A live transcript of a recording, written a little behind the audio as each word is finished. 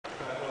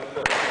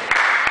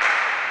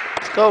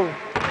Go.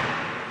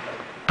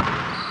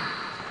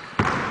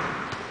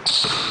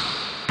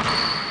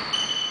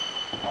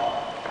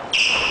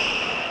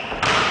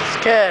 It's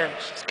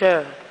cash. It's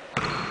cash.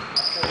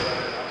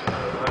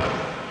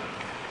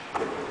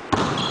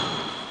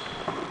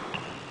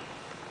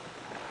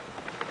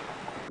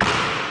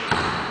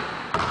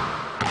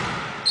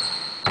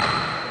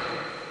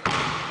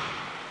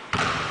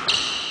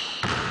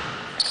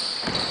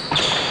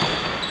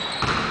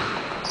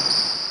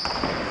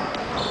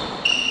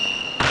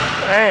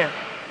 Damn.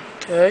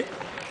 Okay.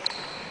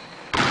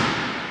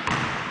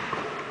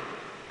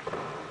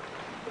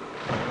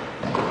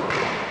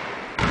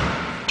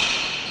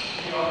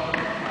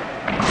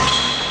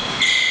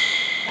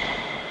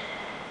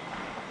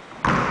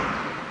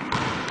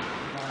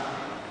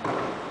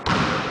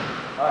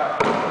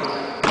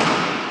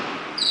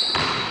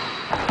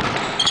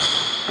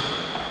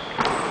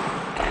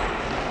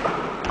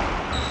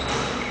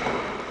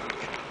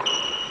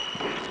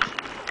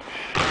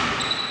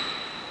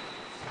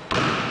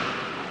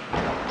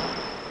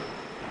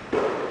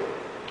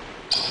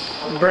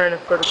 Brandon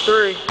for the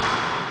three.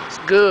 It's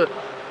good.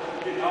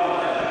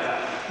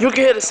 You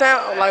can hear the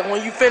sound, like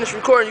when you finish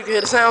recording, you can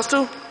hear the sounds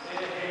too.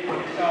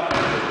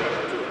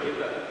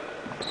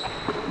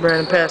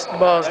 Brandon passed the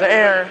balls to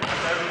Aaron.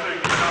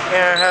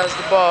 Aaron has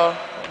the ball.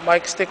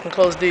 Mike sticking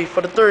close D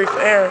for the three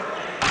for Aaron.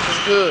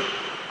 It's good.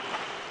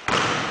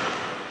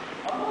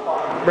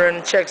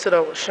 Brandon checks it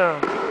up with Sean.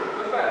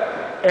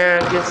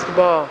 Aaron gets the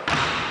ball.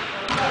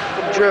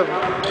 Good dribble.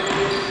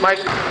 Mike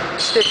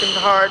sticking the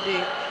hard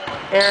D.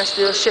 Aaron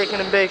still shaking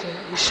and baking.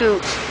 He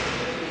shoots.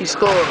 He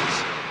scores.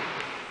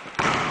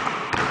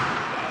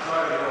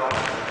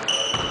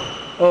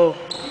 Oh,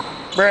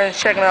 Brandon's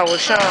checking out with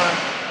Sean.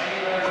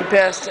 He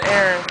passed to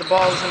Aaron. The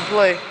ball is in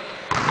play.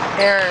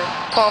 Aaron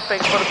pump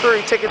fakes for the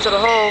three. Take it to the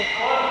hole.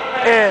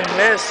 And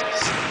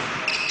misses.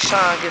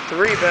 Sean gets the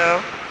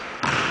rebound.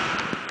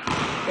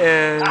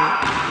 And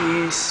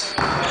he's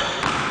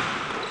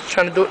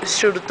trying to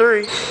shoot a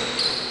three.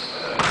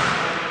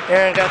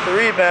 Aaron got the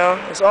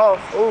rebound. It's off.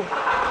 Ooh.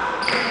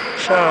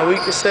 Sean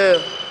weak as hell.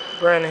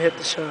 Brandon hit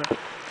the shot.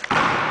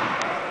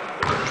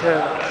 Okay.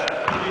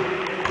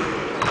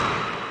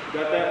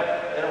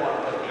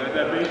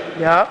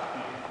 Yup.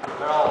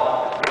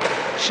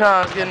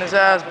 Sean's getting his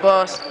ass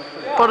bust.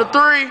 For the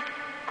three.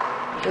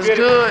 It's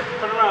good.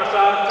 Turn around,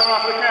 Sean. Turn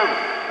around to the camera.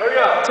 Hurry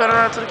up. Turn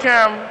around to the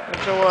camera.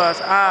 With your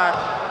ass. Alright.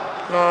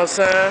 You know what I'm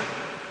saying?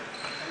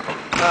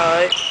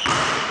 Alright.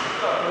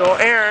 Go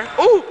Aaron.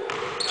 Ooh!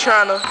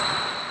 Trying to.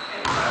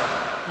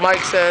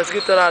 Mike says,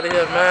 get that out of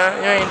here, man.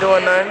 You ain't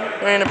doing nothing.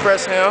 You ain't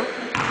impressing him.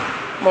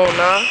 Come on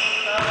now.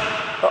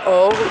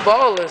 Uh-oh, who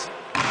ball is it?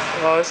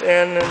 Oh, it's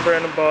Aaron and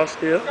Brandon ball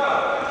still.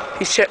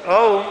 He's check.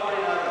 Oh,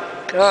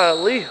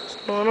 golly, what's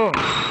going on?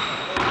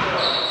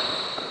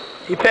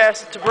 He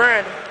passed it to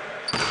Brandon.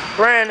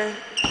 Brandon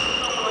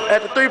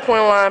at the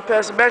three-point line,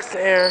 pass it back to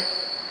Aaron.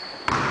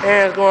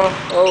 Aaron's going.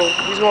 Oh,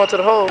 he's going to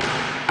the hole.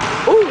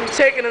 Ooh, he's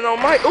taking it on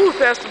Mike. Ooh,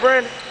 pass to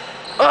Brandon.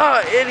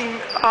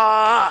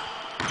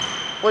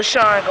 What's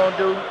Sean gonna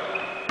do?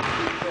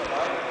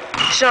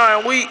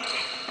 Sean weak.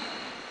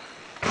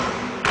 You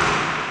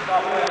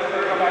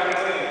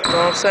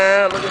know what I'm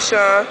saying? Look at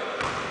Sean.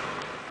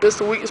 This is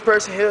the weakest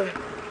person here.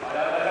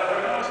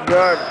 It's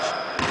garbage.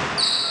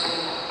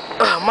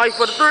 Mike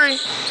for the three.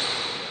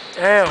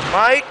 Damn,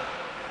 Mike.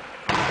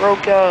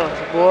 Broke out,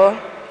 boy.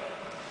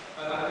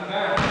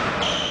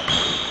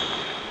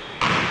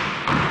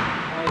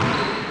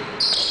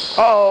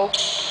 Uh-oh.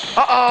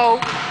 Uh-oh.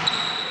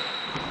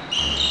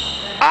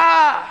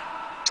 Ah!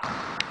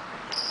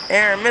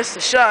 Aaron missed the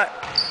shot.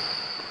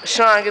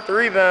 Sean get the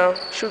rebound.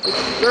 Shoot the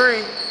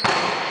three.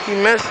 He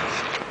misses.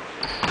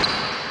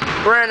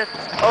 Brandon,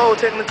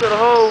 taking it to the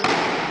hole.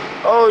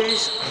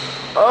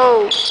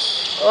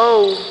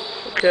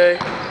 Okay.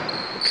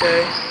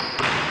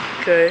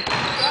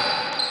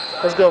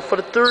 Let's go for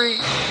the three.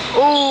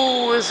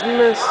 Oh, it's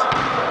missed.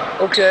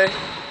 Okay.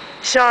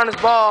 Sean is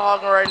ball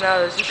hogging right now,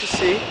 as you can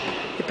see.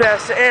 He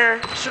passed to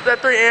Aaron. Shoot that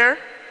three, Aaron.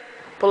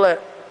 Pull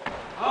that.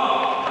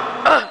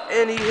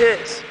 And he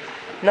hits.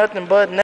 Nothing but net.